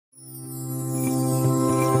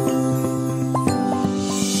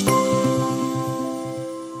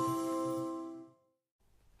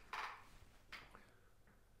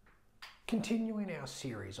Continuing our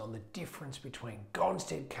series on the difference between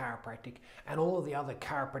Gonstead Chiropractic and all of the other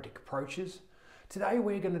chiropractic approaches, today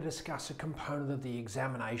we're going to discuss a component of the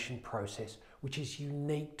examination process which is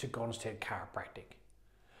unique to Gonstead Chiropractic,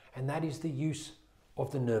 and that is the use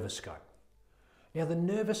of the Nervoscope. Now, the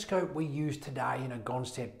Nervoscope we use today in a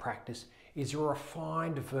Gonstead practice is a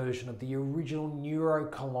refined version of the original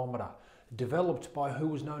neurocolometer developed by who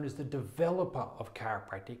was known as the developer of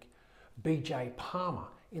chiropractic, B.J. Palmer,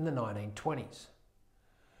 in the 1920s.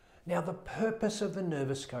 Now, the purpose of the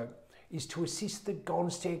Nervoscope is to assist the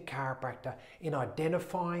Gonstead chiropractor in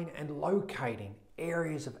identifying and locating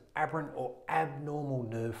areas of aberrant or abnormal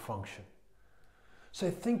nerve function. So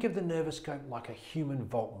think of the Nervoscope like a human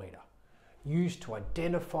voltmeter, used to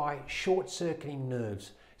identify short-circuiting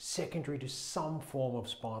nerves secondary to some form of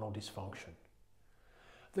spinal dysfunction.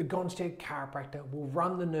 The Gonstead chiropractor will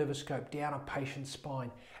run the Nervoscope down a patient's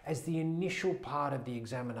spine as the initial part of the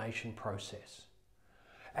examination process.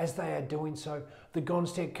 As they are doing so, the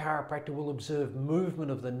Gonstead chiropractor will observe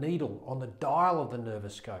movement of the needle on the dial of the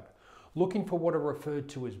Nervoscope, looking for what are referred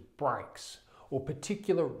to as breaks, or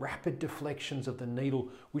particular rapid deflections of the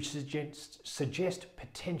needle which suggest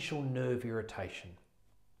potential nerve irritation.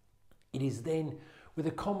 It is then, with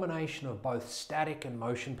a combination of both static and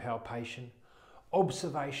motion palpation,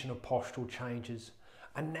 observation of postural changes,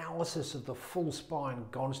 analysis of the full spine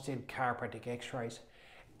Gonstead chiropractic x-rays,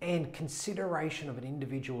 and consideration of an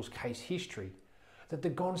individual's case history, that the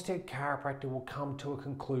Gonstead chiropractor will come to a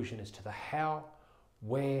conclusion as to the how,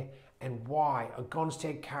 where, and why a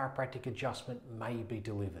Gonstead chiropractic adjustment may be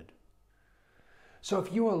delivered. So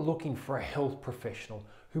if you are looking for a health professional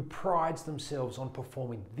who prides themselves on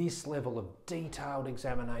performing this level of detailed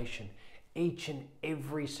examination each and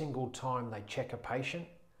every single time they check a patient,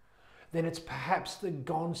 then it's perhaps the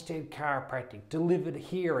Gonstead Chiropractic delivered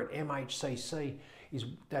here at MHCC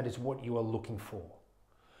that is what you are looking for.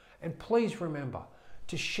 And please remember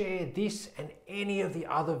to share this and any of the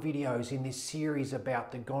other videos in this series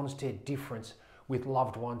about the Gonstead difference with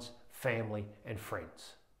loved ones, family and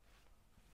friends.